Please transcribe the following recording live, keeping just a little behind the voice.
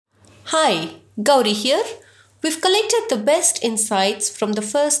Hi, Gauri here. We've collected the best insights from the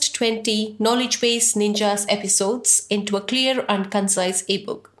first 20 Knowledge Base Ninjas episodes into a clear and concise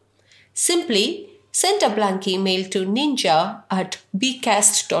ebook. Simply send a blank email to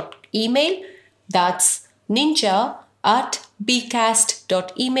ninja@bcast.email. That's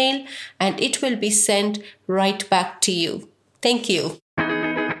ninja@bcast.email, and it will be sent right back to you. Thank you.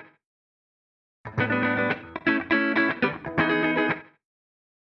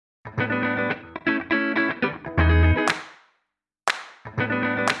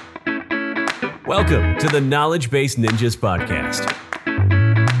 Welcome to the Knowledge Base Ninjas podcast,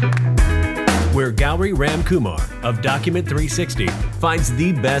 where Gauri Ramkumar of Document 360 finds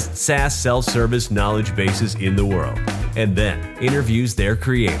the best SaaS self-service knowledge bases in the world and then interviews their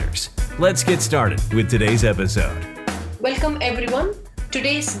creators. Let's get started with today's episode. Welcome, everyone.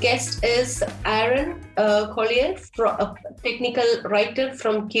 Today's guest is Aaron Collier, a technical writer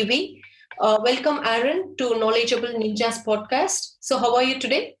from Kiwi. Welcome, Aaron, to Knowledgeable Ninjas podcast. So how are you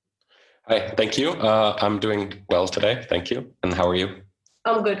today? Hi, thank you. I'm doing well today. Thank you. And how are you?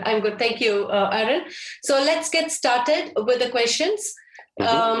 I'm good. Thank you, Aaron. So let's get started with the questions.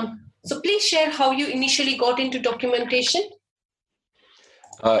 So please share how you initially got into documentation.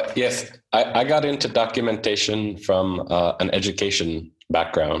 Yes, I got into documentation from an education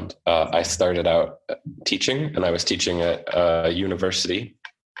background. I started out teaching, and I was teaching at a university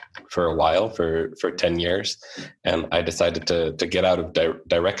for a while, for 10 years. And I decided to get out of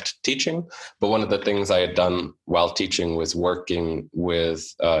direct teaching. But one of the things I had done while teaching was working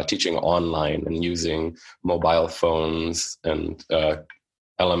with teaching online and using mobile phones and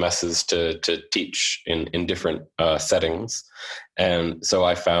LMSs to teach in different settings. And so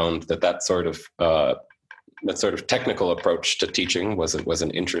I found that sort of technical approach to teaching was an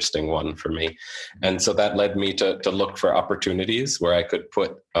interesting one for me. And so that led me to look for opportunities where I could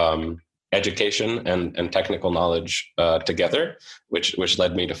put education and technical knowledge together, which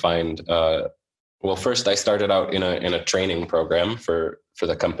led me to find, first I started out in a training program for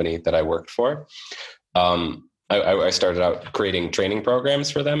the company that I worked for. I started out creating training programs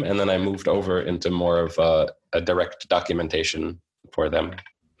for them, and then I moved over into more of a direct documentation for them.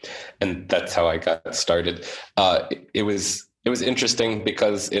 And that's how I got started. It was interesting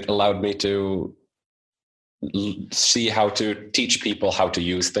because it allowed me to see how to teach people how to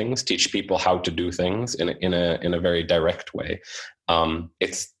use things, teach people how to do things in a very direct way.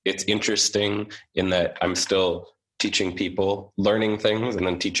 It's interesting in that I'm still teaching people, learning things, and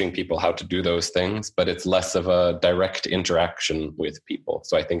then teaching people how to do those things, but it's less of a direct interaction with people.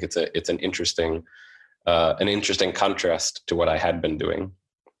 So I think it's an interesting contrast to what I had been doing.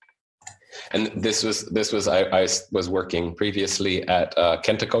 And this was I was working previously at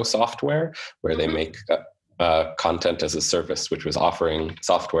Kentico Software, where they make content as a service, which was offering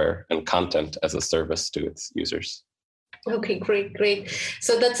software and content as a service to its users. Okay, great.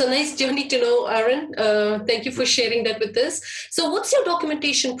 So that's a nice journey to know, Aaron. Thank you for sharing that with us. So what's your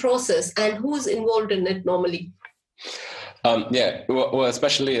documentation process and who's involved in it normally?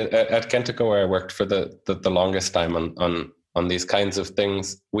 Especially at Kentico, where I worked for the longest time on these kinds of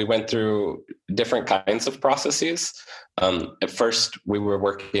things, we went through different kinds of processes. At first, we were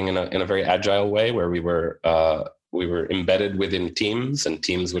working in a very agile way, where we were embedded within teams, and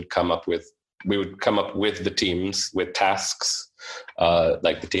teams would come up with the teams with tasks.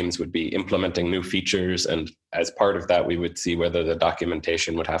 Like the teams would be implementing new features, and as part of that, we would see whether the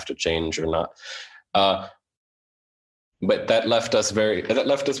documentation would have to change or not. But that left us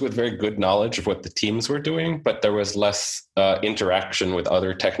with very good knowledge of what the teams were doing, but there was less interaction with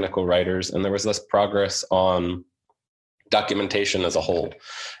other technical writers, and there was less progress on documentation as a whole.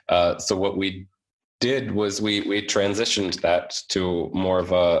 So what we did was we transitioned that to more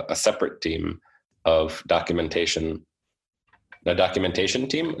of a separate team of documentation, a documentation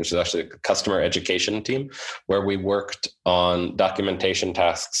team, which is actually a customer education team, where we worked on documentation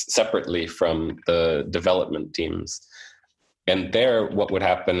tasks separately from the development teams. And there, what would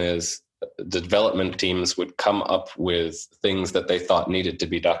happen is the development teams would come up with things that they thought needed to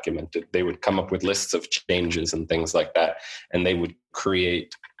be documented. They would come up with lists of changes and things like that, and they would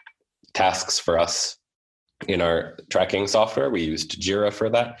create tasks for us in our tracking software. We used Jira for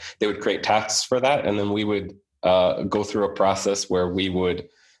that. They would create tasks for that, and then we would go through a process where we would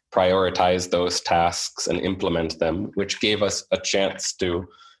prioritize those tasks and implement them, which gave us a chance to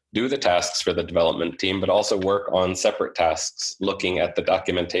do the tasks for the development team, but also work on separate tasks, looking at the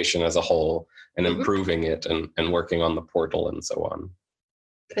documentation as a whole and improving it and working on the portal and so on.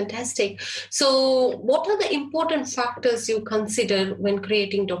 Fantastic. So what are the important factors you consider when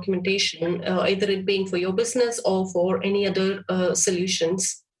creating documentation, either it being for your business or for any other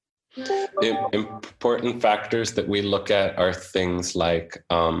solutions? The important factors that we look at are things like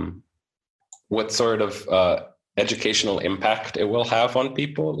what sort of educational impact it will have on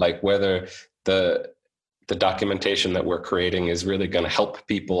people, like whether the documentation that we're creating is really going to help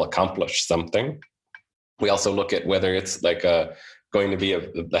people accomplish something. We also look at whether it's like going to be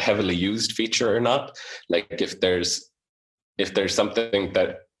a heavily used feature or not. Like if there's something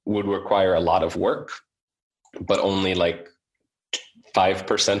that would require a lot of work, but only like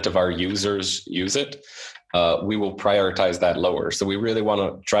 5% of our users use it, we will prioritize that lower. So we really want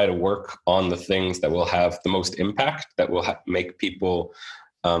to try to work on the things that will have the most impact, that will make people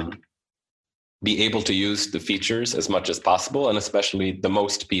be able to use the features as much as possible, and especially the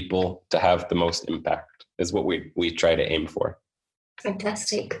most people to have the most impact is what we try to aim for.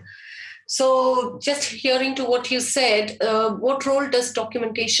 Fantastic. So just hearing to what you said, what role does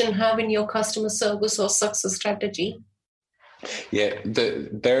documentation have in your customer service or success strategy? Yeah,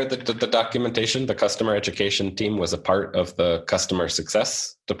 the documentation, the customer education team was a part of the customer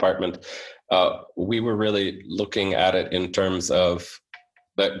success department. We were really looking at it in terms of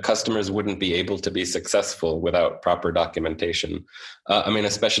that customers wouldn't be able to be successful without proper documentation.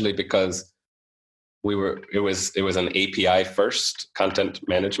 Especially because it was an API first content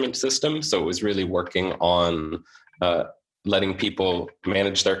management system. So it was really working on letting people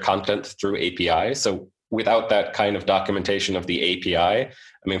manage their content through API. So without that kind of documentation of the API,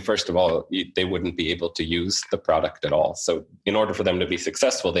 first of all, they wouldn't be able to use the product at all. So in order for them to be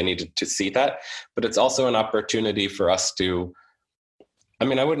successful, they needed to see that. But it's also an opportunity for us to,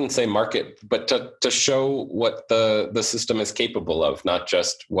 I wouldn't say market, but to show what the system is capable of, not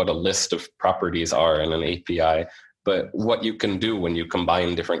just what a list of properties are in an API, but what you can do when you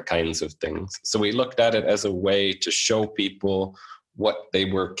combine different kinds of things. So we looked at it as a way to show people what they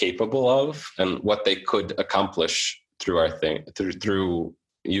were capable of and what they could accomplish through our thing, through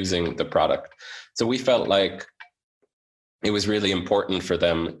using the product. So we felt like it was really important for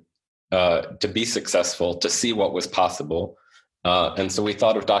them to be successful, to see what was possible. And so we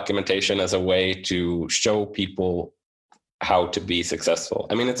thought of documentation as a way to show people how to be successful.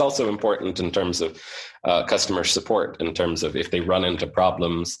 It's also important in terms of customer support, in terms of if they run into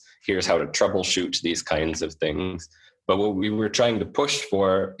problems, here's how to troubleshoot these kinds of things. But what we were trying to push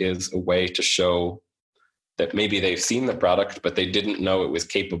for is a way to show that maybe they've seen the product, but they didn't know it was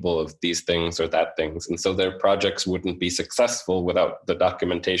capable of these things or that things. And so their projects wouldn't be successful without the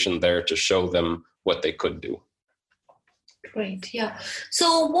documentation there to show them what they could do. Great, yeah.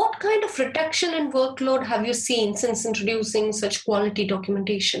 So what kind of reduction in workload have you seen since introducing such quality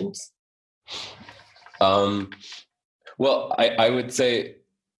documentations? Well, I would say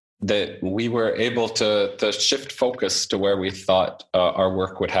that we were able to shift focus to where we thought our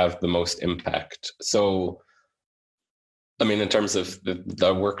work would have the most impact. So, in terms of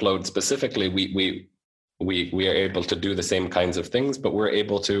the workload specifically, we are able to do the same kinds of things, but we're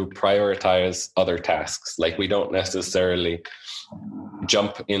able to prioritize other tasks. Like we don't necessarily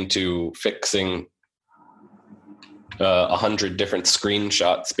jump into fixing 100 different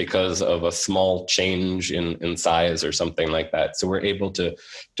screenshots because of a small change in size or something like that. So we're able to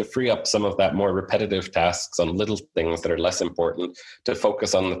free up some of that more repetitive tasks on little things that are less important to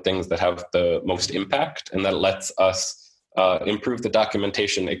focus on the things that have the most impact, and that lets us improve the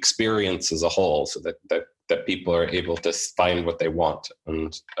documentation experience as a whole, so that people are able to find what they want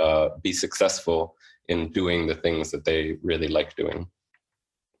and be successful in doing the things that they really like doing.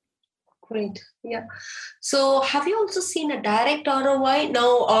 Great. Yeah. So have you also seen a direct ROI?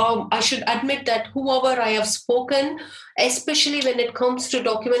 Now, I should admit that whoever I have spoken, especially when it comes to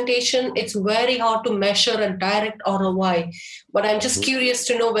documentation, it's very hard to measure a direct ROI. But I'm just curious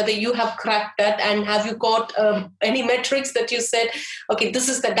to know whether you have cracked that, and have you got any metrics that you said, okay, this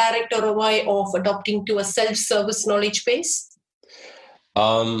is the direct ROI of adopting to a self-service knowledge base?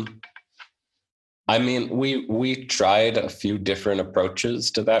 We tried a few different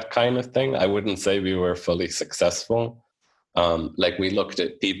approaches to that kind of thing. I wouldn't say we were fully successful. Like we looked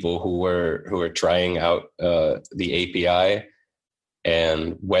at people who were trying out the API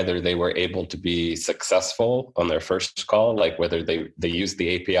and whether they were able to be successful on their first call, like whether they used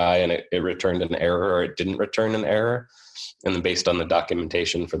the API and it returned an error or it didn't return an error. And then based on the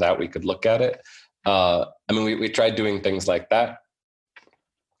documentation for that, we could look at it. We tried doing things like that.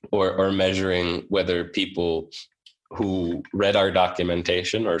 Or measuring whether people who read our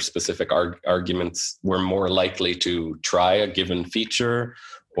documentation or specific arguments were more likely to try a given feature,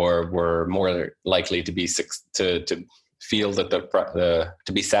 or were more likely to be to feel that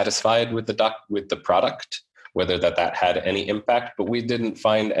to be satisfied with the product, whether that had any impact. But we didn't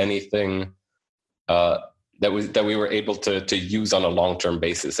find anything that we were able to use on a long-term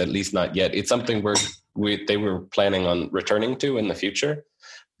basis, at least not yet. It's something they were planning on returning to in the future.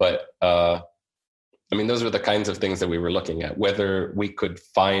 But those were the kinds of things that we were looking at, whether we could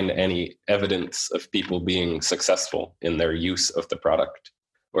find any evidence of people being successful in their use of the product,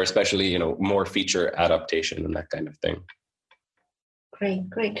 or especially, more feature adaptation and that kind of thing.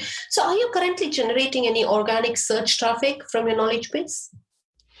 Great. So are you currently generating any organic search traffic from your knowledge base?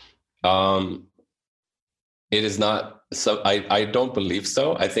 It is not. So I don't believe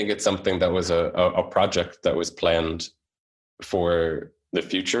so. I think it's something that was a project that was planned for the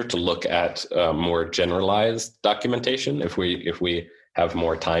future to look at more generalized documentation. If we have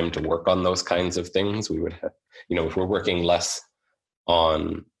more time to work on those kinds of things, we would have, if we're working less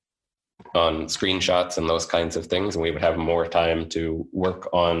on screenshots and those kinds of things, and we would have more time to work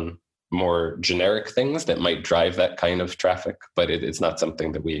on more generic things that might drive that kind of traffic. But it's not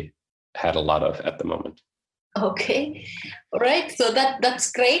something that we had a lot of at the moment. Okay. All right. So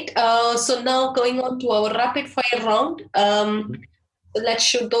that's great. So now going on to our rapid fire round. Let's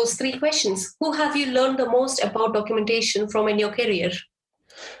shoot those 3 questions. Who have you learned the most about documentation from in your career?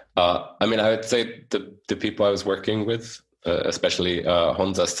 I would say the people I was working with, especially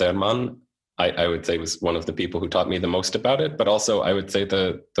Honza Serman, I would say was one of the people who taught me the most about it. But also I would say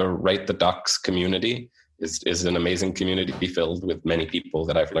the Write the Docs community is an amazing community filled with many people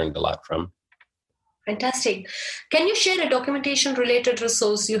that I've learned a lot from. Fantastic. Can you share a documentation related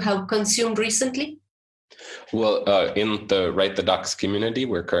resource you have consumed recently? Well, in the Write the Docs community,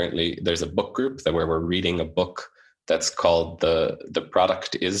 there's a book group where we're reading a book that's called the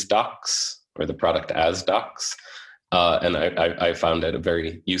Product is Docs, or the Product as Docs. And I found it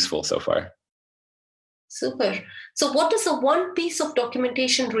very useful so far. Super. So what is the one piece of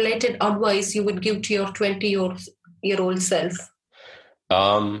documentation related advice you would give to your 20-year-old self?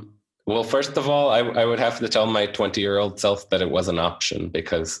 Well, first of all, I would have to tell my 20-year-old self that it was an option,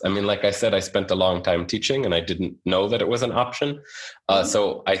 because, like I said, I spent a long time teaching and I didn't know that it was an option.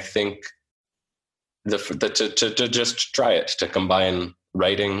 So I think to just try it, to combine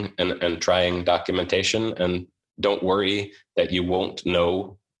writing and trying documentation, and don't worry that you won't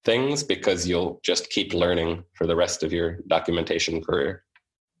know things, because you'll just keep learning for the rest of your documentation career.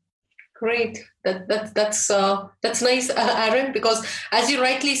 Great. That's nice, Aaron, because as you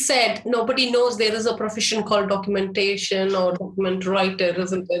rightly said, nobody knows there is a profession called documentation or document writer,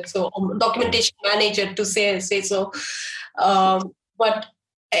 isn't it? So documentation manager, to say so. But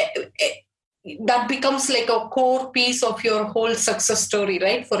that becomes like a core piece of your whole success story,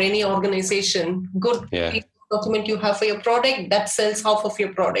 right? For any organization, good piece of document you have for your product that sells half of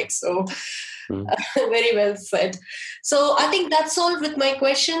your product. So very well said. So I think that's all with my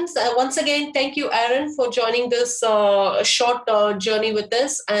questions. Once again, thank you, Aaron, for joining this short journey with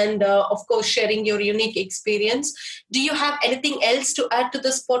us, and of course, sharing your unique experience. Do you have anything else to add to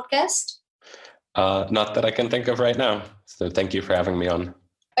this podcast? Not that I can think of right now. So thank you for having me on.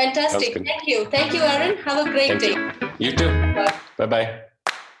 Fantastic. Thank you. Thank you, Aaron. Have a great day. You too. Bye-bye.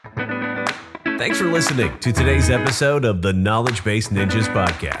 Thanks for listening to today's episode of the Knowledge Base Ninjas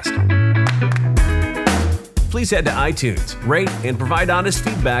podcast. Please head to iTunes, rate, and provide honest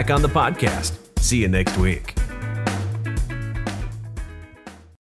feedback on the podcast. See you next week.